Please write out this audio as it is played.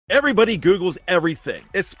Everybody Googles everything,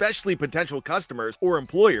 especially potential customers or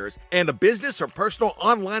employers, and a business or personal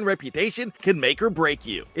online reputation can make or break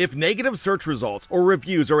you. If negative search results or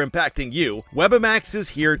reviews are impacting you, Webamax is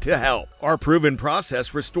here to help. Our proven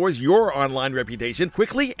process restores your online reputation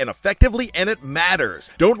quickly and effectively, and it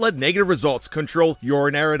matters. Don't let negative results control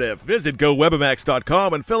your narrative. Visit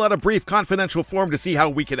GoWebamax.com and fill out a brief confidential form to see how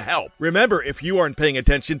we can help. Remember, if you aren't paying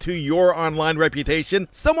attention to your online reputation,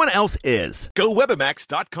 someone else is.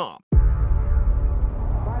 GoWebamax.com.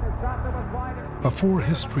 Before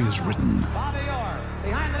history is written,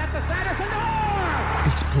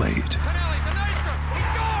 it's played.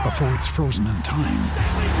 Before it's frozen in time,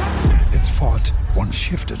 it's fought one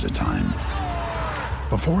shift at a time.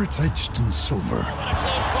 Before it's etched in silver,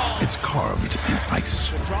 it's carved in ice.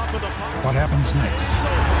 What happens next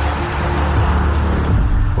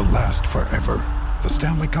will last forever. The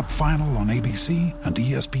Stanley Cup Final on ABC and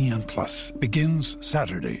ESPN Plus begins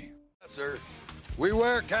Saturday. Yes, sir. We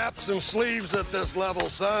wear caps and sleeves at this level,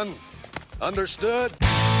 son. Understood?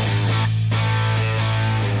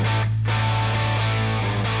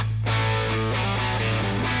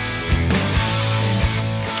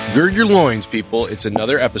 Gird your loins, people. It's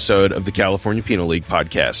another episode of the California Penal League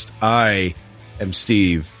podcast. I am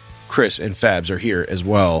Steve. Chris and Fabs are here as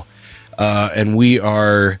well. And we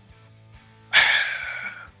are...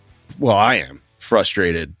 Well, I am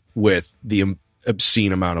frustrated with the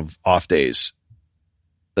obscene amount of off days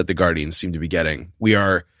that the Guardians seem to be getting. We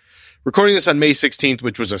are recording this on May 16th,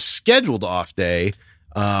 which was a scheduled off day.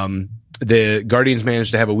 The Guardians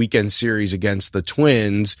managed to have a weekend series against the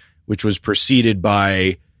Twins, which was preceded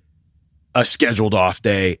by a scheduled off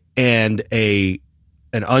day and an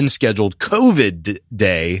unscheduled COVID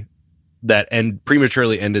day that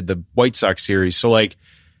prematurely ended the White Sox series. So, like,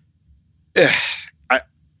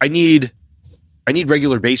 I need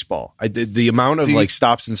regular baseball. The amount of like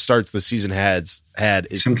stops and starts the season had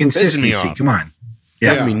is some consistency. Me off. Come on,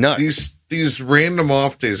 yeah, me nuts. These random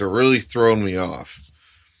off days are really throwing me off.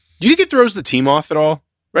 Do you think it throws the team off at all?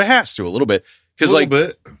 It has to a little bit because like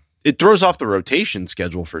it throws off the rotation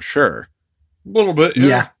schedule for sure. A little bit,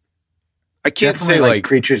 yeah. I can't definitely say like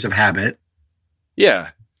creatures of habit. Yeah.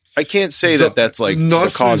 I can't say that's like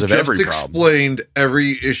the cause of every problem. Explained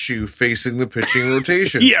every issue facing the pitching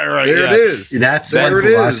rotation. Yeah, right. There it is. That's why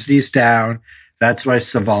velocity's down. That's why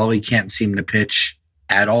Savali can't seem to pitch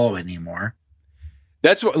at all anymore.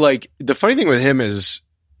 That's what, like, the funny thing with him is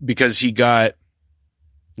because he got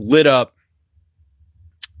lit up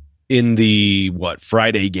in the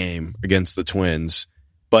Friday game against the Twins,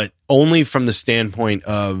 but only from the standpoint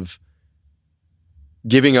of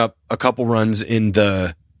giving up a couple runs in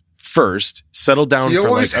the first, settled down for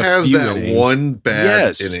like a few innings. That one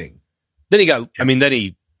bad inning. Then he got, then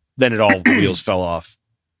it all, the wheels fell off.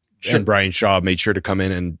 Sure. And Brian Shaw made sure to come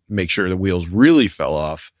in and make sure the wheels really fell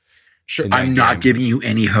off. Sure. I'm not giving you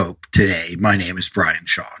any hope today. My name is Brian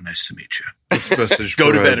Shaw. Nice to meet you. This message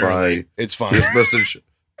go to bed early. It's fine. This message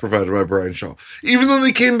provided by Brian Shaw. Even though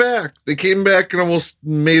they came back and almost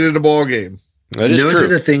made it a ball game. Those are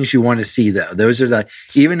the things you want to see, though. Those are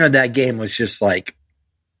even though that game was just like,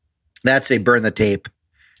 that's a burn the tape,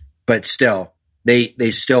 but still, they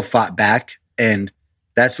still fought back, and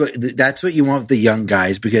that's what you want with the young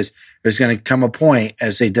guys, because there's going to come a point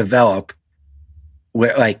as they develop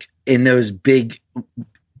where, like, in those big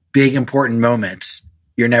important moments,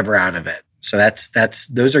 you're never out of it. So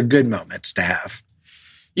those are good moments to have.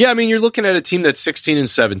 Yeah, I mean, you're looking at a team that's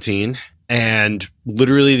 16-17, and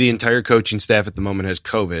literally the entire coaching staff at the moment has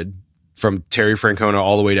COVID, from Terry Francona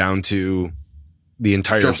all the way down to the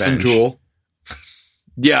entire Justin bench. Toole.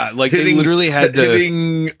 Yeah, like they literally had to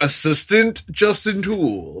hitting assistant Justin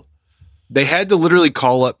Toole. They had to literally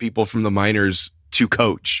call up people from the minors to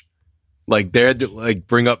coach. Like they had to like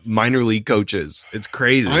bring up minor league coaches. It's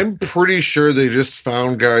crazy. I'm pretty sure they just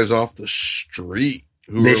found guys off the street.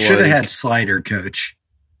 They should have had Slider coach.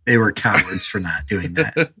 They were cowards for not doing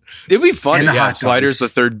that. It'd be funny. Yeah, Slider's the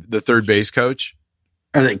third base coach.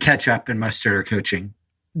 Or the Ketchup and Mustard are coaching.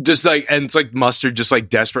 Just like, and it's like Mustard just like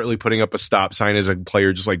desperately putting up a stop sign as a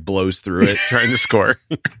player just like blows through it trying to score.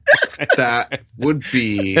 That would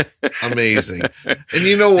be amazing. And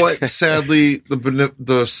you know what? Sadly,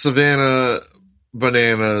 the Savannah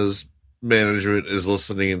Bananas management is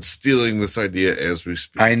listening and stealing this idea as we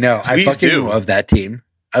speak. I know. I fucking love that team.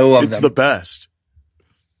 I love them. It's the best.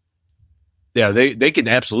 Yeah, they can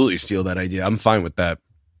absolutely steal that idea. I'm fine with that.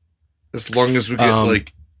 As long as we get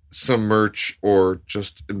like some merch or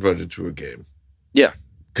just invited to a game. Yeah,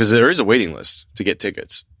 because there is a waiting list to get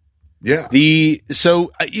tickets. Yeah.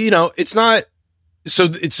 It's not so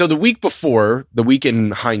the week before, the week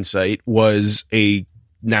in hindsight, was a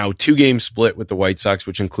now 2-game split with the White Sox,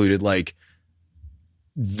 which included like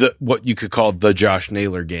what you could call the Josh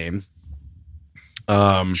Naylor game.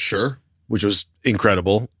 Sure. Which was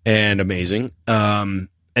incredible and amazing. And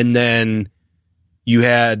then you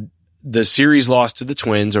had the series loss to the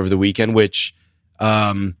Twins over the weekend, which,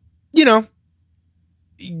 the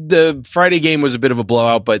Friday game was a bit of a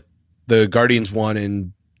blowout, but the Guardians won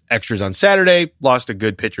in extras on Saturday, lost a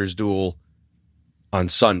good pitcher's duel on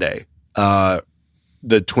Sunday. The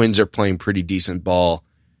Twins are playing pretty decent ball.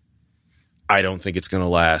 I don't think it's going to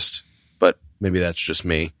last, but maybe that's just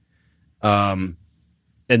me. And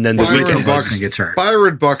then the weekend gets hurt.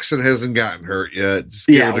 Byron Buxton hasn't gotten hurt yet. Just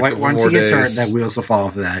give it a couple once more he gets days. hurt, that wheels will fall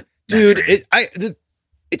off of that. Dude,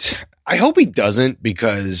 I hope he doesn't,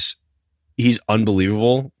 because he's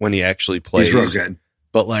unbelievable when he actually plays. He's real good.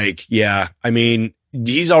 But like, yeah, I mean,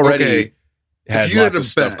 he's already had lots of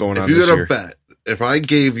stuff going on this year. If you had a bet, if I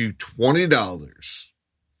gave you $20,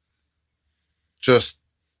 just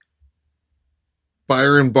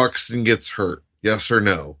Byron Buxton gets hurt, yes or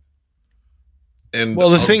no? And well,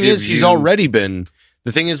 the thing is, he's already been.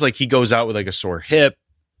 The thing is, like, he goes out with like a sore hip.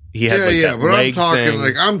 He had that but leg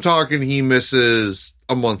thing. I'm talking he misses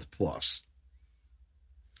a month plus.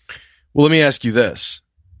 Well, let me ask you this: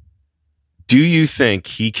 do you think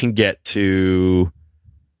he can get to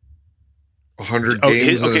 100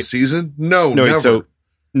 games in a season? No, no. Never. So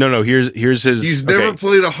no. Here's his. He's never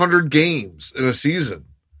played 100 games in a season.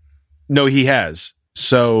 No, he has.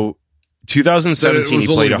 So 2017, he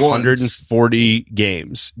played 140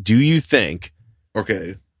 games. Do you think?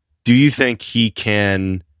 Okay. Do you think he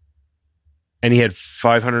can? And he had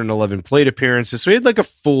 511 plate appearances, so he had like a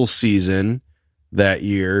full season that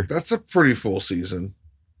year. That's a pretty full season.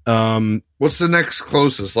 What's the next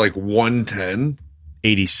closest? Like 110?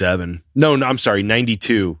 87. No, I'm sorry,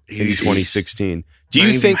 92 in 2016. Do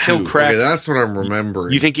you think he'll crack? Okay, that's what I'm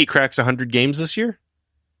remembering. You think he cracks 100 games this year?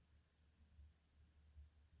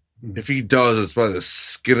 If he does, it's by the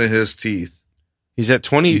skin of his teeth. He's at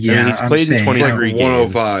 20. Yeah, I mean, he's played in 23 like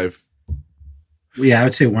 105. games. Yeah, I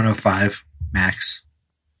would say 105 max.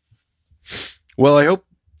 Well, I hope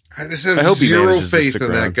he zero manages to faith stick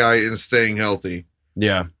in around. that guy in staying healthy.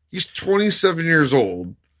 Yeah. He's 27 years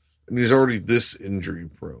old, and he's already this injury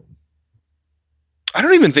prone. I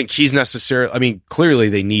don't even think he's necessarily. I mean, clearly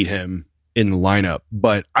they need him in the lineup,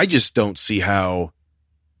 but I just don't see how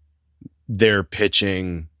their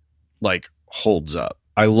pitching like holds up.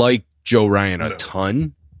 I like Joe Ryan a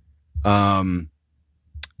ton.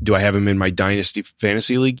 Do I have him in my Dynasty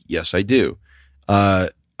Fantasy League? Yes, I do. I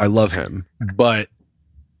love him, but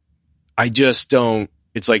I just don't.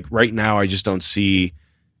 It's like right now, I just don't see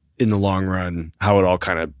in the long run how it all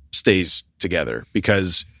kind of stays together,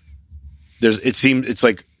 because it's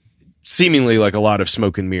like seemingly like a lot of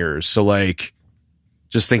smoke and mirrors. So like,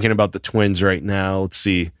 just thinking about the Twins right now, let's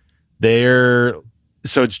see.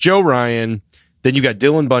 So it's Joe Ryan. Then you got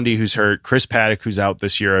Dylan Bundy, who's hurt. Chris Paddock, who's out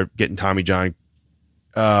this year, getting Tommy John.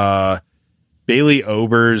 Bailey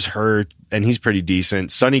Ober's hurt, and he's pretty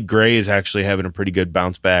decent. Sonny Gray is actually having a pretty good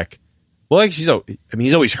bounce back. Well, actually,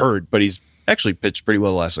 he's always hurt, but he's actually pitched pretty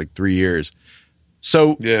well the last like 3 years.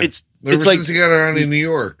 So yeah, it's ever like since he got around in New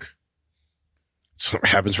York. So it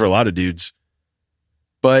happens for a lot of dudes.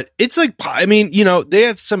 But it's like, I mean, they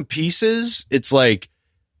have some pieces. It's like,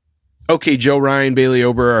 okay, Joe Ryan, Bailey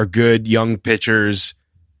Ober are good young pitchers.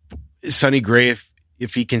 Sonny Gray,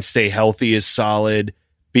 if he can stay healthy, is solid.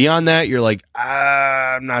 Beyond that, you're like,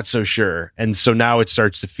 I'm not so sure. And so now it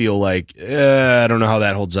starts to feel like, I don't know how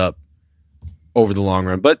that holds up over the long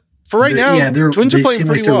run. But for right now, Twins are playing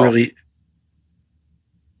pretty well.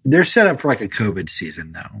 They're set up for like a COVID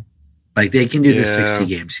season, though. Like they can do the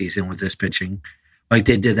 60-game season with this pitching. Like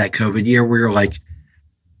they did that COVID year where you're like,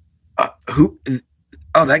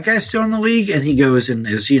 that guy's still in the league, and he goes and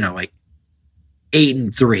is, like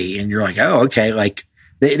 8-3, and you're like, oh, okay, like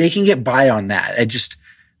they can get by on that. I just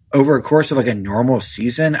over a course of like a normal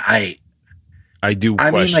season, I mean,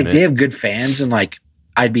 like they have good fans, and like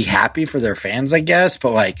I'd be happy for their fans, I guess,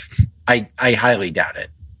 but like I highly doubt it.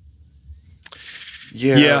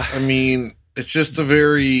 Yeah. I mean, it's just a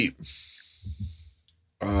very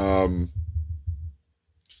I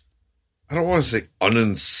don't want to say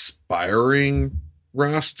uninspiring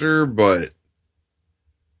roster, but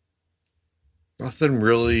nothing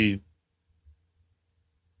really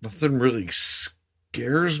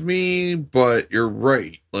scares me. But you're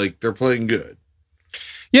right, like they're playing good.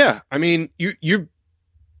 Yeah, I mean, you're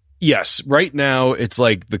yes, right now it's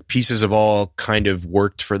like the pieces have all kind of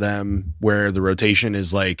worked for them, where the rotation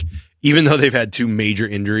is like, even though they've had two major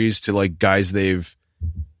injuries to like guys they've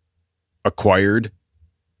acquired,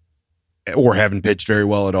 or haven't pitched very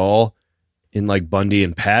well at all in like Bundy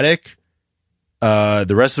and Paddock. The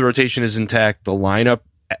rest of the rotation is intact. The lineup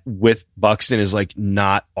with Buxton is like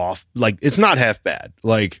not off. Like it's not half bad.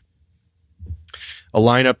 Like a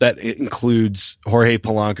lineup that includes Jorge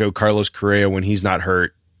Polanco, Carlos Correa when he's not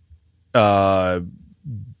hurt,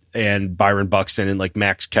 and Byron Buxton and like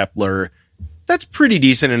Max Kepler. That's pretty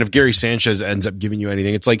decent. And if Gary Sanchez ends up giving you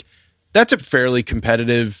anything, it's like that's a fairly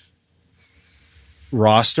competitive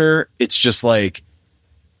roster. It's just like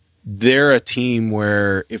they're a team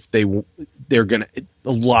where if they're gonna,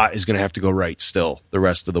 a lot is gonna have to go right still the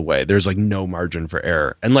rest of the way. There's like no margin for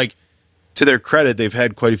error. And like to their credit, they've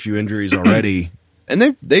had quite a few injuries already,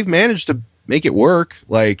 and they've managed to make it work.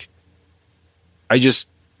 Like I'll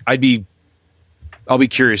be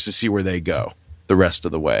curious to see where they go the rest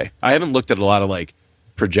of the way. I haven't looked at a lot of like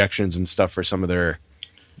projections and stuff for some of their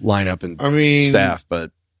lineup and staff,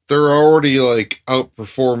 but they're already like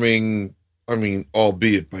outperforming. I mean,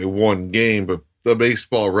 albeit by one game, but the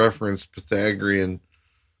Baseball Reference Pythagorean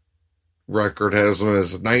record has them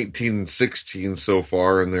as 19-16 so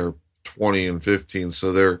far, and they're 20-15.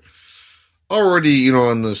 So they're already,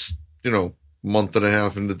 on this, month and a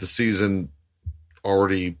half into the season,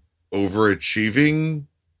 already overachieving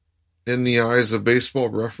in the eyes of Baseball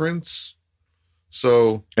Reference.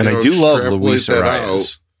 So, and I do love Luis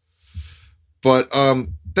Arias. But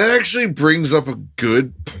that actually brings up a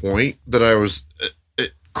good point that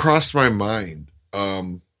it crossed my mind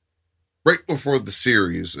right before the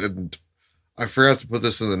series, and I forgot to put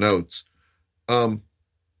this in the notes.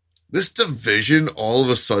 This division all of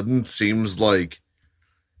a sudden seems like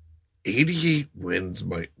 88 wins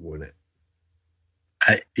might win it.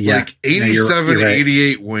 Like 87, you're right.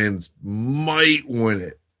 88 wins might win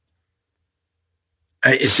it.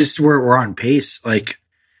 It's just we're on pace. Like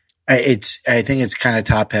I think it's kind of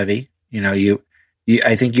top heavy.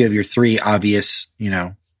 I think you have your three obvious,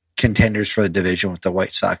 contenders for the division with the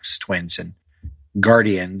White Sox, Twins, and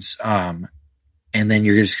Guardians. And then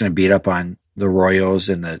you're just going to beat up on the Royals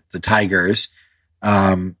and the Tigers.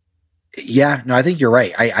 I think you're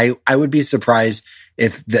right. I would be surprised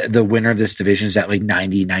if the winner of this division is at like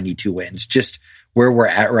 90, 92 wins. Just where we're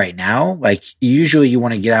at right now, like usually you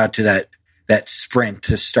want to get out to that sprint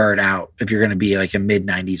to start out if you're going to be like a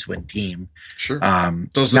mid-90s win team. Sure.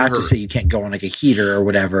 Not to say you can't go on like a heater or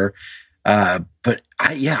whatever. But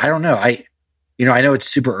I don't know. I know it's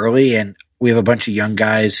super early and we have a bunch of young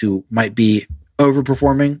guys who might be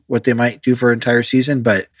overperforming what they might do for an entire season,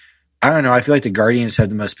 but I don't know. I feel like the Guardians have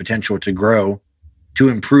the most potential to grow, to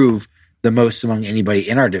improve the most among anybody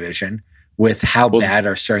in our division with how bad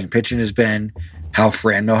our starting pitching has been, how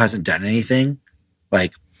Franmil hasn't done anything.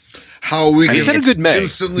 Like, how we he's can had a good May.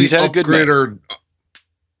 Instantly he's had upgrade a good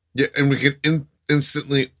May. And we can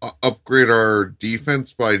instantly upgrade our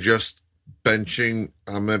defense by just benching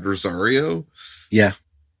Ahmed Rosario. Yeah.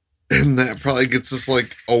 And that probably gets us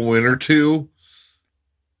like a win or two.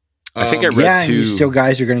 I think I read too. And still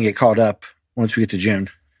guys are going to get called up once we get to June.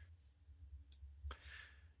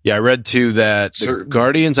 Yeah, I read too that the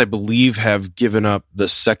Guardians, I believe, have given up the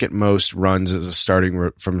second most runs as a starting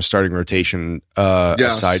rotation,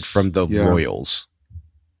 aside from the Royals.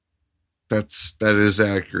 That is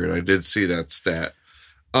accurate. I did see that stat.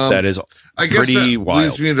 That is, I guess pretty that wild.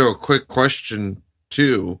 leads me into a quick question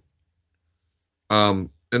too. In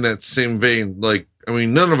that same vein, like, I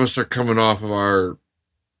mean, none of us are coming off of our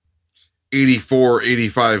 84,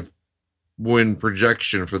 85 win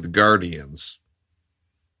projection for the Guardians.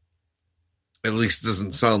 At least it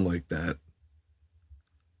doesn't sound like that.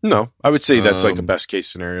 No, I would say that's like a best case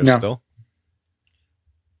scenario still.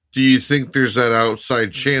 Do you think there's that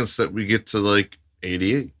outside chance that we get to like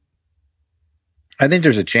 88? I think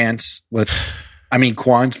there's a chance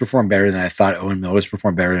Kwan's performed better than I thought. Owen Miller's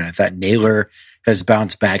performed better than I thought. Naylor has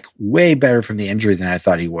bounced back way better from the injury than I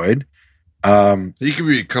thought he would. He could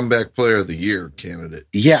be a comeback player of the year candidate.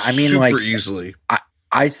 Yeah, I mean, super easily.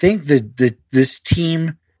 I think that this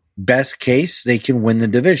team, best case, they can win the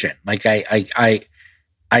division. Like I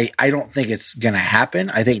don't think it's going to happen.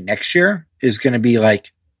 I think next year is going to be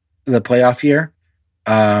like the playoff year.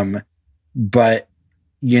 But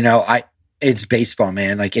it's baseball,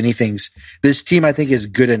 man. Like this team I think is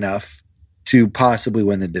good enough to possibly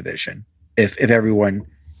win the division if everyone,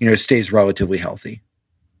 stays relatively healthy.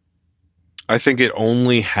 I think it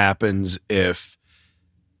only happens if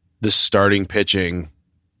the starting pitching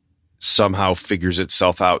somehow figures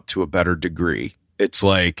itself out to a better degree. It's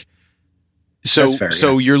like,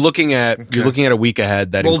 you're looking at a week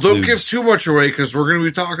ahead that includes, don't give too much away because we're going to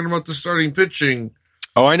be talking about the starting pitching.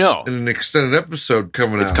 Oh, I know. In an extended episode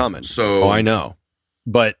coming out. It's coming. So I know.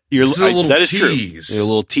 But that is true. A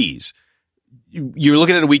little tease. you're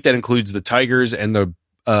looking at a week that includes the Tigers and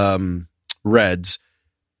the Reds.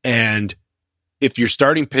 And if your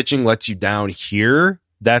starting pitching lets you down here,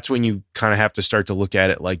 that's when you kind of have to start to look at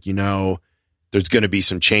it like, there's going to be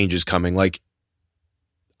some changes coming. Like,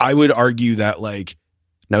 I would argue that, like,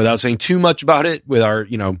 now without saying too much about it with our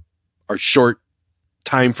short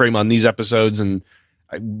time frame on these episodes, and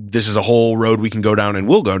this is a whole road we can go down and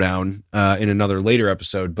will go down in another later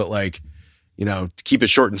episode. But, like, to keep it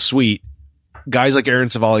short and sweet, guys like Aaron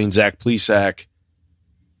Savali and Zach Plesac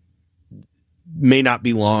may not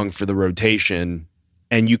be long for the rotation,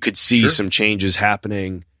 and you could see some changes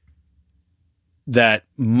happening that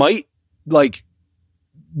might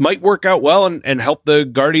work out well and help the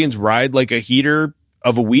Guardians ride like a heater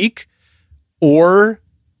of a week, or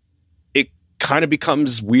it kind of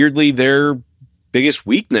becomes weirdly their biggest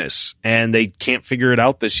weakness and they can't figure it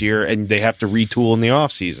out this year and they have to retool in the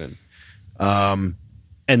off season. And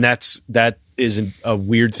that is a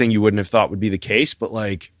weird thing you wouldn't have thought would be the case, but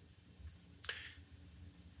like,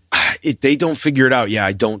 they don't figure it out. Yeah.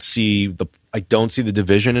 I don't see the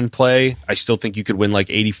division in play. I still think you could win like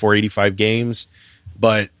 84, 85 games,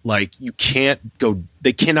 but like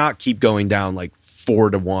they cannot keep going down like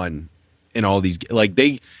 4-1 in all these. Like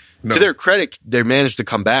to their credit, they managed to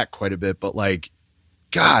come back quite a bit, but like,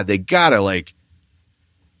 God, they gotta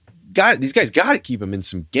these guys gotta keep them in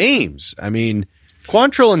some games. I mean,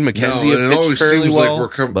 Quantrill and McKenzie have pitched fairly well,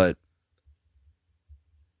 but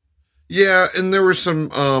yeah, and there were some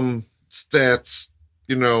stats,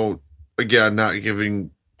 again, not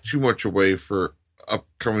giving too much away for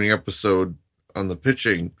upcoming episode on the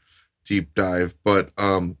pitching deep dive, but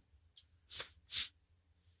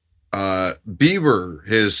Bieber,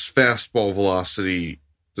 his fastball velocity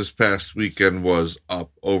this past weekend was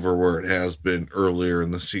up over where it has been earlier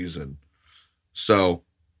in the season. So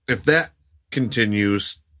if that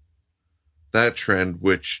continues, that trend,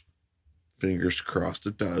 which fingers crossed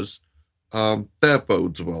it does, that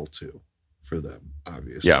bodes well too for them,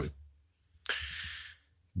 obviously. Yeah.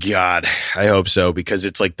 God, I hope so, because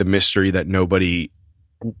it's like the mystery that nobody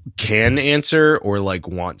can answer or like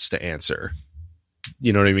wants to answer.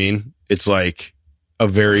 You know what I mean? It's like a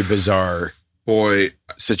very bizarre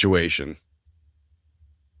situation.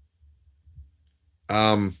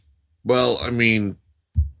 Well, I mean,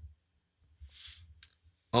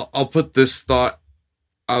 I'll put this thought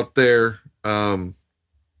out there,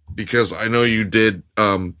 because I know you did.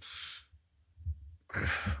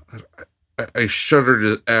 I shudder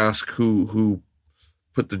to ask who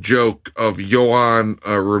put the joke of Yohan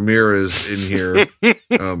Ramirez in here,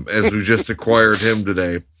 as we just acquired him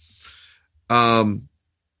today.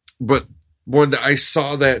 But when I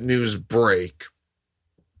saw that news break,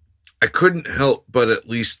 I couldn't help but at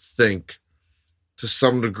least think to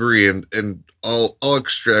some degree, and I'll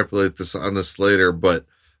extrapolate this on this later, but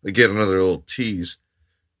again, another little tease.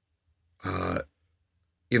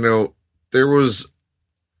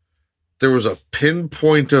 There was a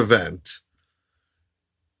pinpoint event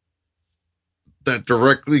that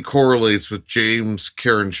directly correlates with James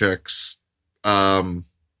Karinchak's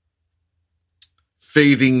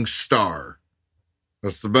fading star.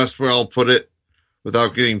 That's the best way I'll put it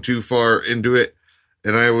without getting too far into it.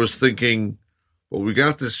 And I was thinking, well, we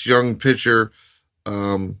got this young pitcher,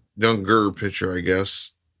 younger pitcher, I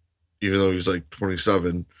guess, even though he's like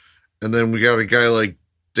 27. And then we got a guy like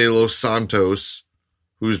De Los Santos,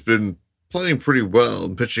 who's been playing pretty well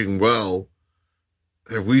and pitching well.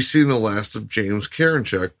 Have we seen the last of James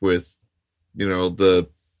Karinchak with, the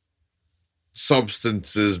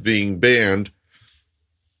substances being banned?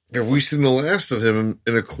 Have we seen the last of him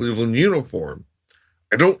in a Cleveland uniform?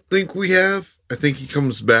 I don't think we have. I think he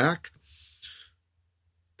comes back.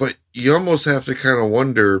 But you almost have to kind of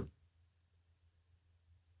wonder,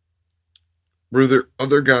 were there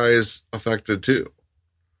other guys affected too?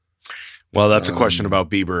 Well, that's a question about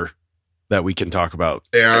Bieber that we can talk about.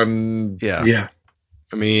 And yeah.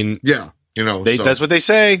 I mean, that's what they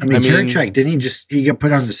say. I mean, Karinchak, didn't he got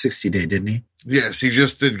put on the 60-day, didn't he? Yes, he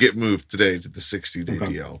just did get moved today to the 60-day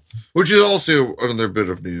DL, which is also another bit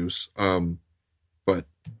of news. But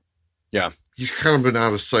yeah, he's kind of been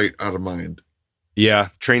out of sight, out of mind. Yeah,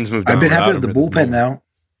 trains moved. I've been happy with the bullpen though.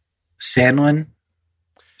 Sandlin,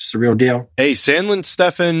 it's the real deal. Hey, Sandlin,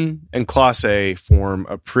 Stefan, and Clase form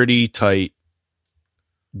a pretty tight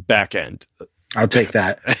back end. I'll take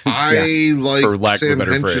that. I like Sam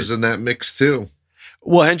Hentges in that mix too.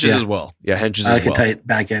 Well, Hentges as well. Yeah, Hentges I like as well. a tight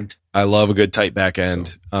back end. I love a good tight back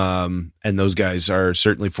end. And those guys are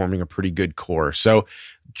certainly forming a pretty good core. So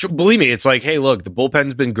believe me, it's like, hey, look, the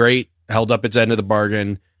bullpen's been great, held up its end of the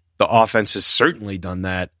bargain. The offense has certainly done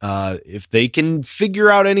that. If they can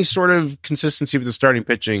figure out any sort of consistency with the starting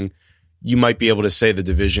pitching, you might be able to say the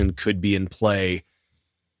division could be in play.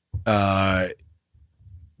 Or at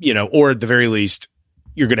the very least,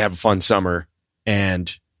 you're going to have a fun summer,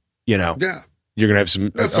 and you're going to have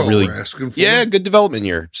some That's a all really we're asking for. good development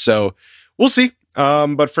year. So we'll see.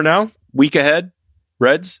 But for now, week ahead,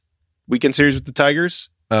 Reds weekend series with the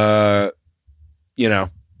Tigers.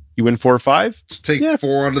 You win 4 or 5. Let's take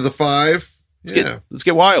 4 out of the 5. Let's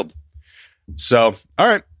get wild. So, all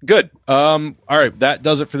right, good. All right, that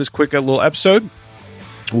does it for this quick little episode.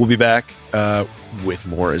 We'll be back with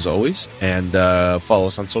more as always, and follow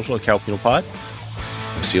us on social at Calpenal Pod.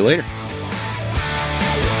 We'll see you later.